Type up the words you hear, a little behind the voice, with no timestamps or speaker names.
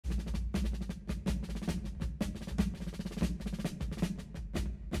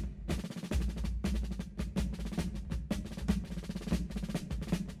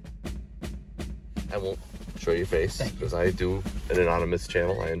I won't show your face because I do an anonymous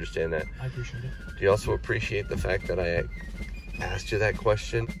channel. I understand that. I appreciate it. Do you also appreciate the fact that I asked you that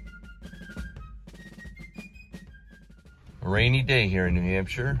question? A rainy day here in New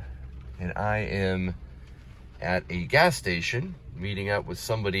Hampshire, and I am at a gas station meeting up with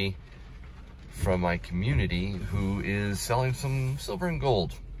somebody from my community who is selling some silver and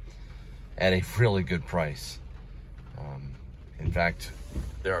gold at a really good price. In fact,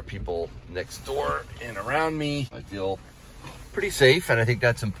 there are people next door and around me. I feel pretty safe, and I think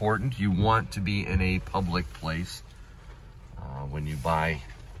that's important. You want to be in a public place when you buy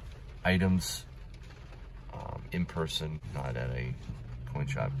items in person, not at a coin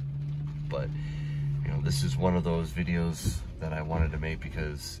shop. But you know, this is one of those videos that I wanted to make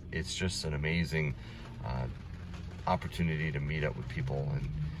because it's just an amazing opportunity to meet up with people and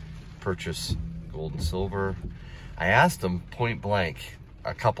purchase gold and silver. I asked them point blank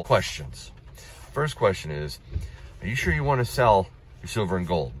a couple questions. First question is, are you sure you want to sell your silver and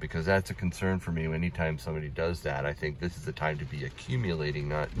gold? Because that's a concern for me. Anytime somebody does that, I think this is the time to be accumulating,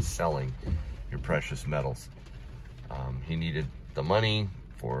 not selling your precious metals. He needed the money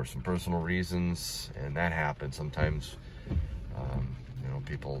for some personal reasons, and that happens sometimes. You know,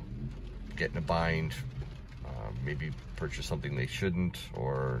 people get in a bind, maybe purchase something they shouldn't,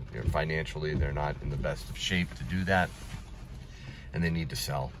 or you know, financially they're not in the best of shape to do that, and they need to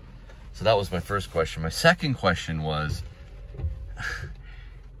sell. So that was my first question. My second question was,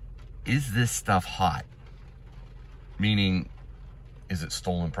 is this stuff hot? Meaning, is it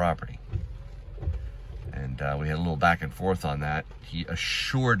stolen property? And we had a little back and forth on that. He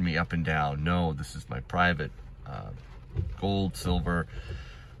assured me up and down, no, this is my private gold, silver.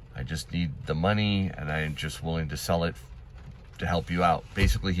 I just need the money, and I'm just willing to sell it to help you out.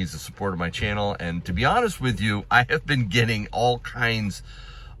 Basically, he's a supporter of my channel, and to be honest with you, I have been getting all kinds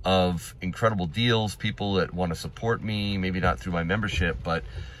of incredible deals. People that want to support me, maybe not through my membership, but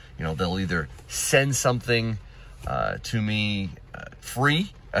you know, they'll either send something to me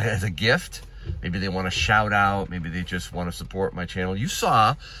free as a gift. Maybe they want to shout out. Maybe they just want to support my channel. You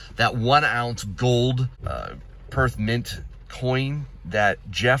saw that 1 ounce gold Perth Mint coin that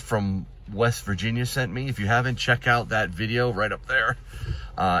Jeff from West Virginia sent me. If you haven't, check out that video right up there.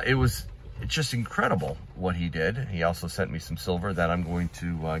 It's just incredible what he did. He also sent me some silver that I'm going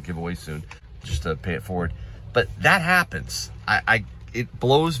to give away soon, just to pay it forward. But that happens. It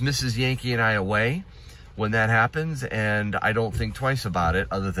blows Mrs. Yankee and I away when that happens, and I don't think twice about it,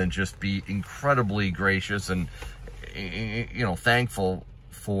 other than just be incredibly gracious and, you know, thankful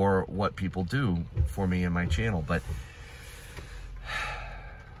for what people do for me and my channel. But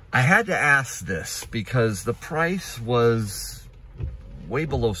I had to ask this because the price was way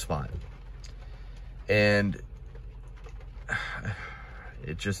below spot, and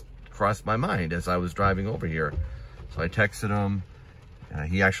it just crossed my mind as I was driving over here. So I texted him.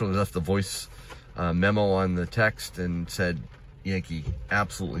 He actually left the voice memo on the text and said, Yankee,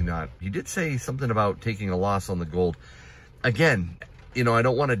 absolutely not. He did say something about taking a loss on the gold. Again, you know, I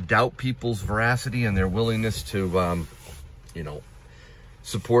don't want to doubt people's veracity and their willingness to, you know,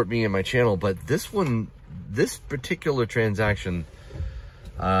 support me and my channel, but this particular transaction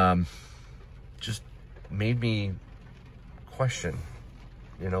just made me question,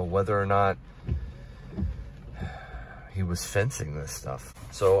 you know, whether or not he was fencing this stuff.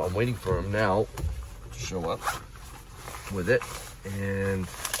 So I'm waiting for him now to show up with it and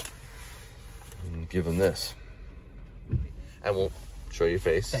give him this. I won't show your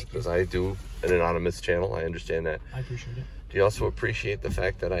face because I do an anonymous channel. I understand that. I appreciate it. Do you also appreciate the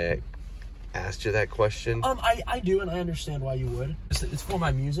fact that I asked you that question? I do, and I understand why you would. It's for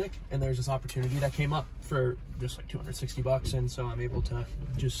my music, and there's this opportunity that came up for just like $260, and so I'm able to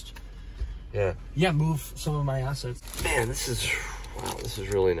just move some of my assets. Man, this is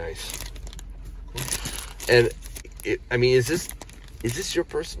really nice. And I mean, is this your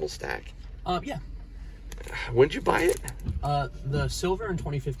personal stack? Yeah. When'd you buy it? The silver in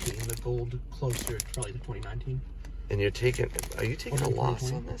 2015, the gold closer to probably to 2019. And are you taking a loss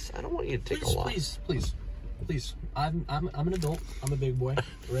on this? I don't want you to take a loss. Please. I'm an adult. I'm a big boy,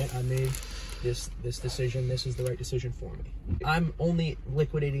 right? I made this decision. This is the right decision for me. I'm only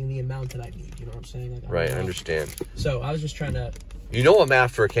liquidating the amount that I need. You know what I'm saying? Like, right, I understand. So I was just trying to. You know, I'm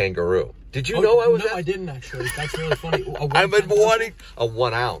after a kangaroo. Did you know I was? No, I didn't actually. That's really funny. I've been wanting a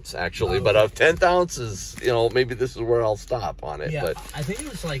 1 ounce actually, but a 10th ounces. You know, maybe this is where I'll stop on it. Yeah, but I think it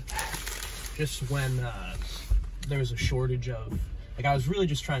was like just when there was a shortage of. Like, I was really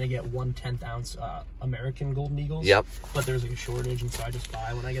just trying to get 1/10 ounce American golden eagles. Yep. But there was like a shortage, and so I just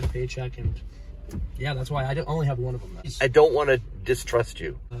buy when I get a paycheck, and Yeah, that's why I only have one of them. I don't want to distrust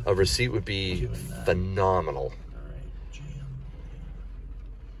you. A receipt would be phenomenal. All right, jam.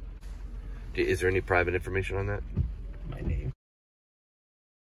 Is there any private information on that? My name.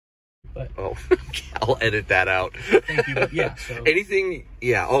 But oh, I'll edit that out. Thank you. But yeah. So. Anything?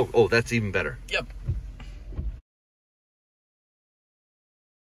 Yeah. Oh, that's even better. Yep.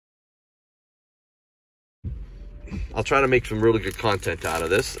 I'll try to make some really good content out of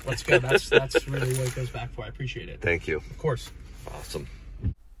this. That's good. That's really what it goes back for. I appreciate it. Thank you. Of course. Awesome.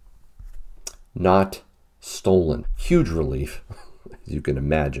 Not stolen. Huge relief, as you can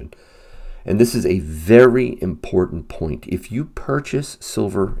imagine. And this is a very important point. If you purchase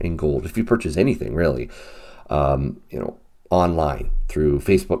silver and gold, if you purchase anything really, online through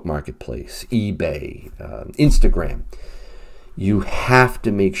Facebook Marketplace, eBay, Instagram, you have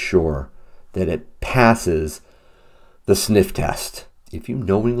to make sure that it passes the sniff test. If you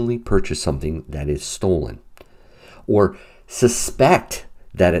knowingly purchase something that is stolen or suspect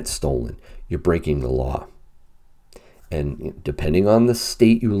that it's stolen, you're breaking the law. And depending on the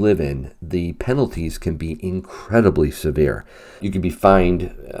state you live in, the penalties can be incredibly severe. You could be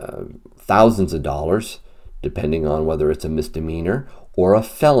fined thousands of dollars, depending on whether it's a misdemeanor or a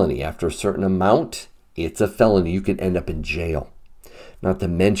felony. After a certain amount, it's a felony. You could end up in jail. Not to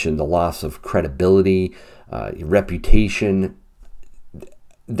mention the loss of credibility, reputation.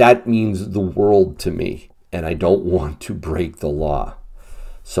 That means the world to me, and I don't want to break the law.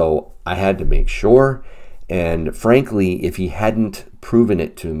 So I had to make sure. And frankly, if he hadn't proven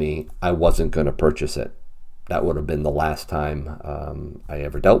it to me, I wasn't going to purchase it. That would have been the last time I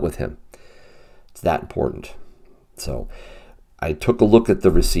ever dealt with him. It's that important. So I took a look at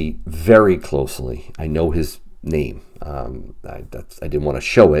the receipt very closely. I know his name. I didn't want to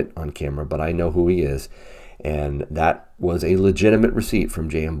show it on camera, but I know who he is. And that was a legitimate receipt from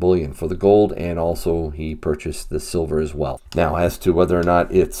JM Bullion for the gold, and also he purchased the silver as well. Now, as to whether or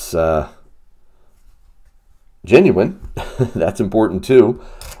not it's genuine, that's important too.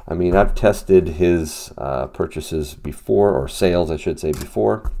 I mean, I've tested his purchases before, or sales I should say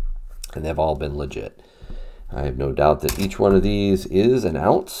before, and they've all been legit. I have no doubt that each one of these is an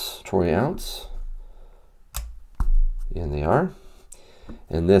ounce, troy ounce, and they are.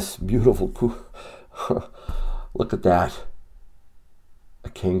 And this beautiful, look at that, a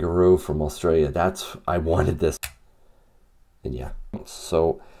kangaroo from Australia. I wanted this, and yeah,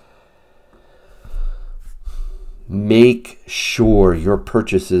 so make sure your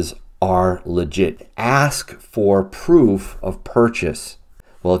purchases are legit. Ask for proof of purchase.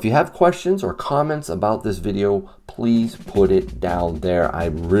 Well, if you have questions or comments about this video, please put it down there. I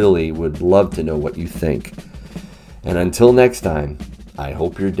really would love to know what you think. And until next time, I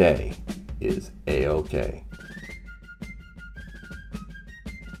hope your day is A-OK.